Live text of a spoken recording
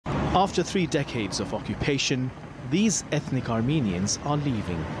After 3 decades of occupation, these ethnic Armenians are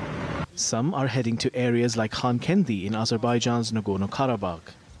leaving. Some are heading to areas like Khankendi in Azerbaijan's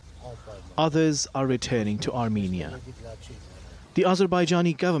Nagorno-Karabakh. Others are returning to Armenia. The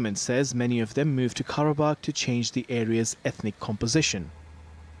Azerbaijani government says many of them moved to Karabakh to change the area's ethnic composition.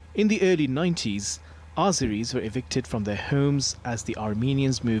 In the early 90s, Azeris were evicted from their homes as the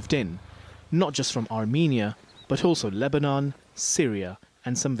Armenians moved in, not just from Armenia, but also Lebanon, Syria,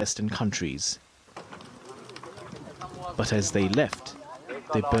 and some Western countries. But as they left,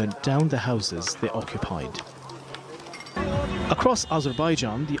 they burnt down the houses they occupied. Across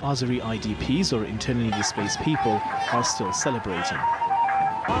Azerbaijan, the Azeri IDPs, or internally displaced people, are still celebrating.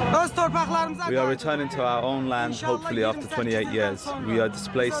 We are returning to our own land, hopefully after 28 years. We are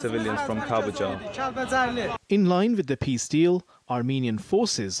displaced civilians from Kalbajar. In line with the peace deal, Armenian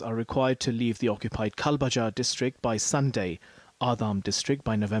forces are required to leave the occupied Kalbajar district by Sunday, Adam district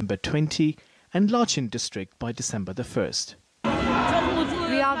by November 20, and Lachin district by December the 1st.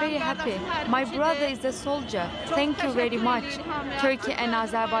 We are very happy. My brother is a soldier. Thank you very much. Turkey and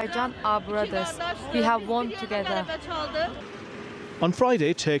Azerbaijan are brothers. We have won together. On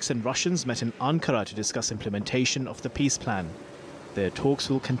Friday, Turks and Russians met in Ankara to discuss implementation of the peace plan. Their talks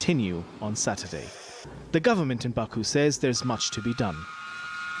will continue on Saturday. The government in Baku says there's much to be done.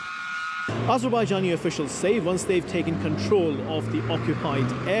 Azerbaijani officials say once they've taken control of the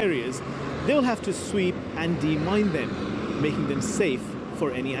occupied areas, they'll have to sweep and demine them, making them safe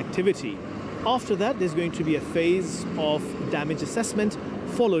for any activity. After that, there's going to be a phase of damage assessment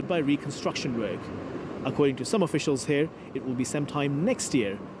followed by reconstruction work. According to some officials here, it will be sometime next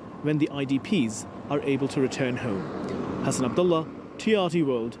year when the IDPs are able to return home. Hassan Abdullah, TRT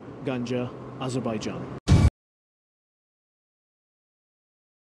World, Ganja, Azerbaijan.